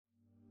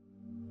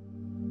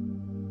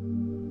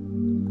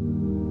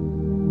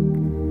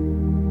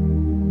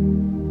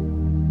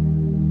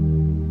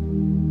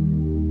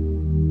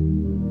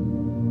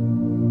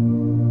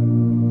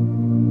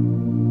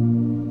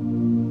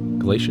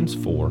Galatians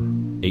 4,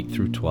 8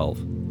 through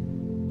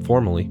 12.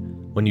 Formerly,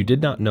 when you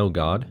did not know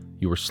God,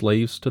 you were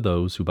slaves to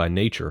those who by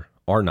nature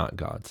are not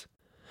gods.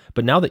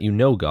 But now that you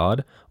know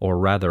God, or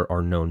rather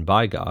are known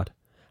by God,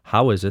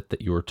 how is it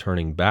that you are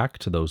turning back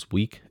to those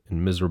weak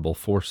and miserable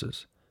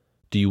forces?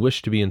 Do you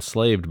wish to be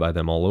enslaved by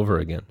them all over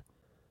again?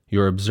 You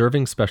are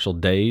observing special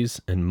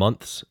days and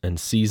months and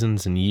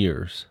seasons and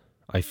years.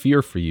 I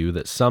fear for you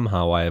that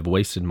somehow I have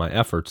wasted my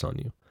efforts on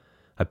you.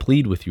 I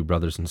plead with you,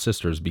 brothers and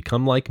sisters,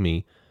 become like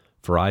me,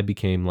 for I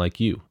became like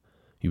you.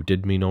 You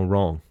did me no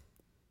wrong.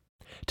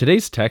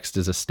 Today's text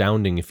is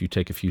astounding if you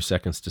take a few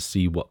seconds to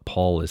see what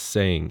Paul is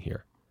saying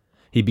here.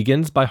 He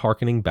begins by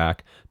hearkening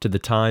back to the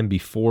time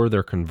before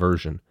their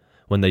conversion,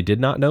 when they did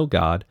not know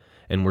God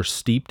and were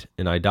steeped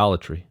in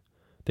idolatry.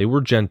 They were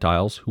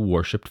Gentiles who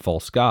worshipped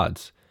false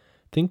gods.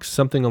 Think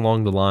something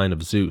along the line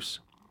of Zeus.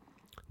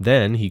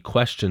 Then he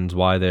questions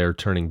why they are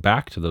turning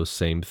back to those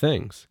same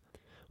things.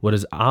 What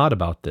is odd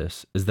about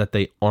this is that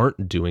they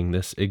aren't doing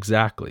this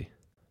exactly.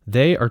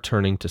 They are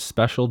turning to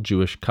special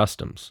Jewish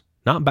customs,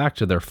 not back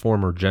to their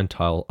former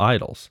Gentile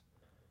idols.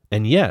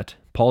 And yet,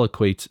 Paul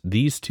equates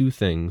these two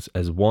things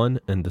as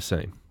one and the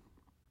same.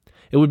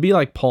 It would be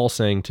like Paul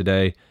saying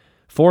today,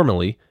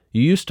 formerly,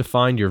 you used to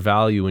find your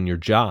value in your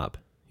job.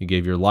 You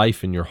gave your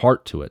life and your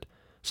heart to it,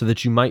 so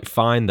that you might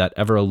find that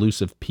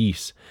ever-elusive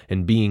peace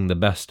in being the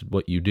best at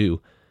what you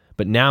do.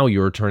 But now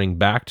you are turning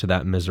back to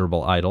that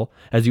miserable idol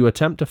as you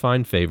attempt to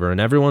find favor in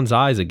everyone's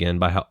eyes again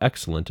by how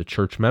excellent a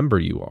church member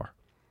you are.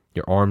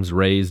 Your arms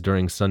raised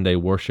during Sunday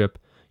worship,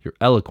 your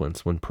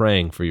eloquence when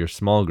praying for your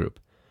small group,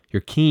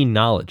 your keen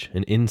knowledge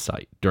and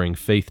insight during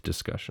faith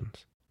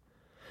discussions.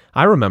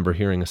 I remember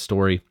hearing a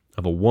story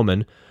of a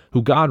woman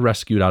who God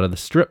rescued out of the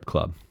strip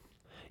club.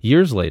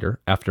 Years later,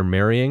 after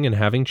marrying and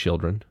having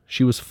children,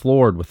 she was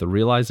floored with the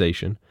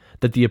realization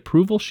that the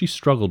approval she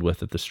struggled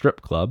with at the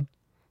strip club,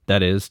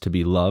 that is, to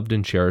be loved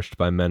and cherished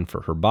by men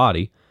for her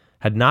body,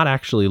 had not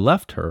actually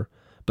left her,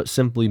 but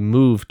simply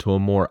moved to a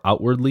more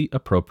outwardly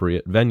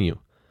appropriate venue.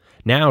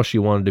 Now she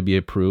wanted to be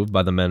approved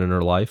by the men in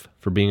her life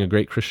for being a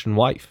great Christian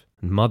wife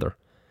and mother.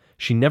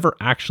 She never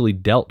actually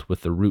dealt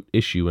with the root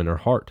issue in her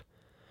heart.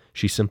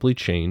 She simply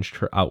changed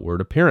her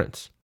outward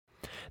appearance.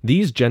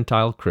 These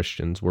Gentile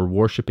Christians were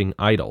worshiping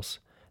idols.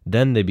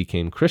 Then they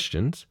became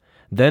Christians.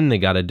 Then they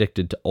got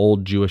addicted to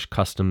old Jewish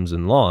customs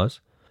and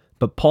laws.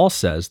 But Paul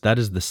says that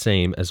is the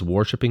same as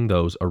worshiping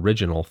those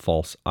original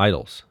false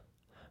idols.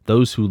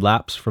 Those who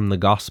lapse from the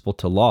gospel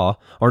to law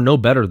are no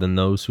better than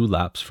those who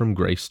lapse from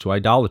grace to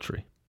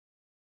idolatry.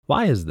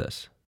 Why is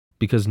this?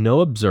 Because no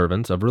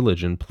observance of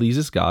religion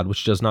pleases God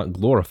which does not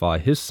glorify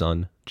His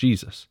Son,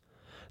 Jesus.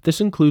 This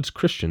includes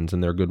Christians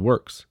and their good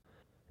works.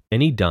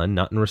 Any done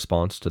not in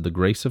response to the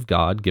grace of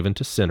God given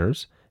to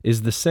sinners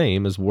is the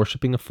same as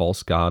worshiping a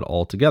false god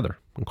altogether,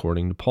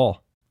 according to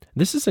Paul.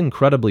 This is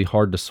incredibly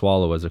hard to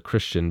swallow as a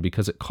Christian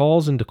because it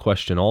calls into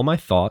question all my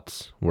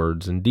thoughts,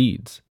 words, and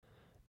deeds.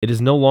 It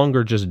is no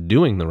longer just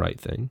doing the right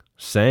thing,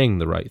 saying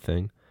the right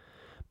thing,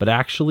 but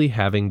actually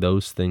having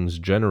those things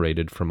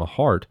generated from a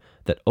heart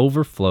that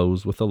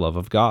overflows with the love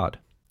of God.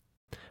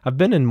 I've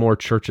been in more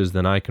churches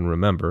than I can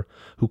remember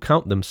who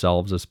count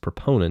themselves as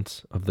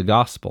proponents of the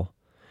gospel,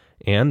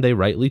 and they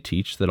rightly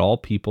teach that all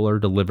people are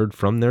delivered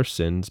from their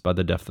sins by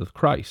the death of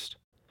Christ.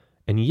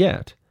 And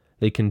yet,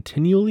 they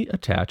continually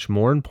attach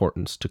more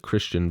importance to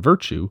Christian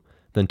virtue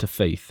than to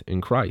faith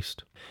in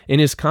Christ. In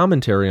his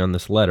commentary on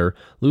this letter,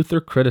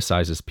 Luther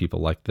criticizes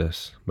people like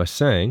this by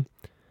saying,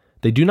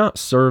 "They do not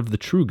serve the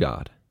true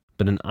God,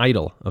 but an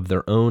idol of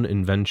their own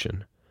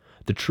invention.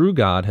 The true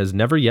God has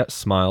never yet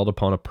smiled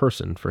upon a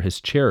person for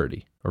his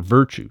charity or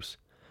virtues,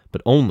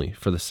 but only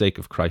for the sake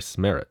of Christ's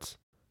merits."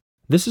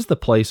 This is the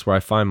place where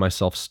I find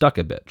myself stuck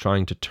a bit,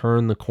 trying to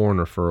turn the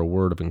corner for a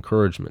word of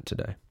encouragement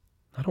today.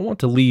 I don't want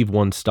to leave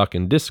one stuck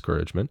in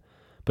discouragement,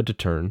 but to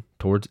turn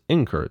towards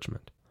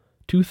encouragement.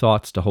 2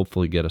 thoughts to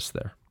hopefully get us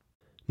there.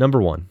 Number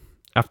 1,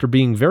 after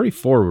being very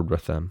forward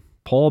with them,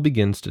 Paul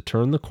begins to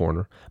turn the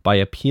corner by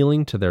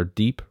appealing to their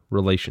deep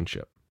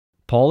relationship.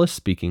 Paul is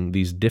speaking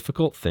these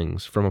difficult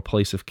things from a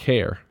place of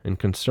care and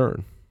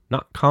concern,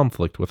 not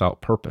conflict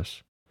without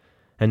purpose.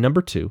 And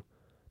number 2,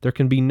 there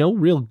can be no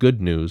real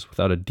good news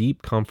without a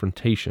deep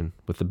confrontation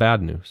with the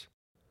bad news.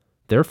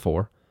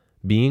 Therefore,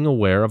 being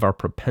aware of our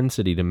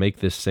propensity to make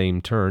this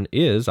same turn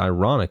is,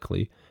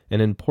 ironically,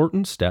 an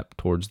important step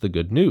towards the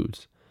good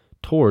news,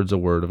 towards a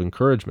word of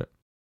encouragement.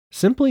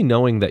 Simply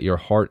knowing that your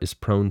heart is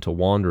prone to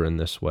wander in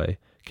this way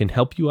can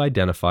help you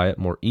identify it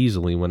more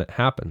easily when it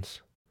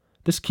happens.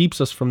 This keeps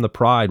us from the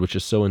pride which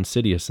is so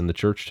insidious in the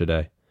church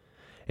today.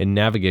 It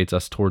navigates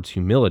us towards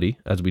humility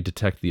as we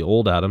detect the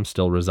old Adam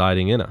still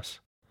residing in us.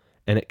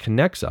 And it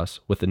connects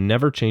us with the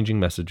never-changing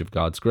message of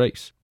God's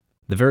grace,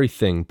 the very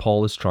thing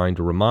Paul is trying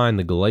to remind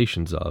the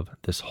Galatians of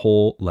this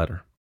whole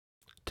letter.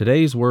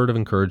 Today's word of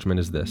encouragement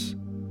is this: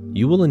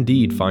 you will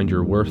indeed find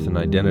your worth and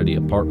identity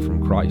apart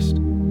from Christ,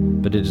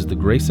 but it is the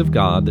grace of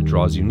God that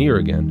draws you near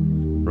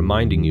again,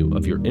 reminding you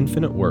of your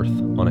infinite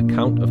worth on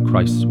account of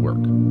Christ's work.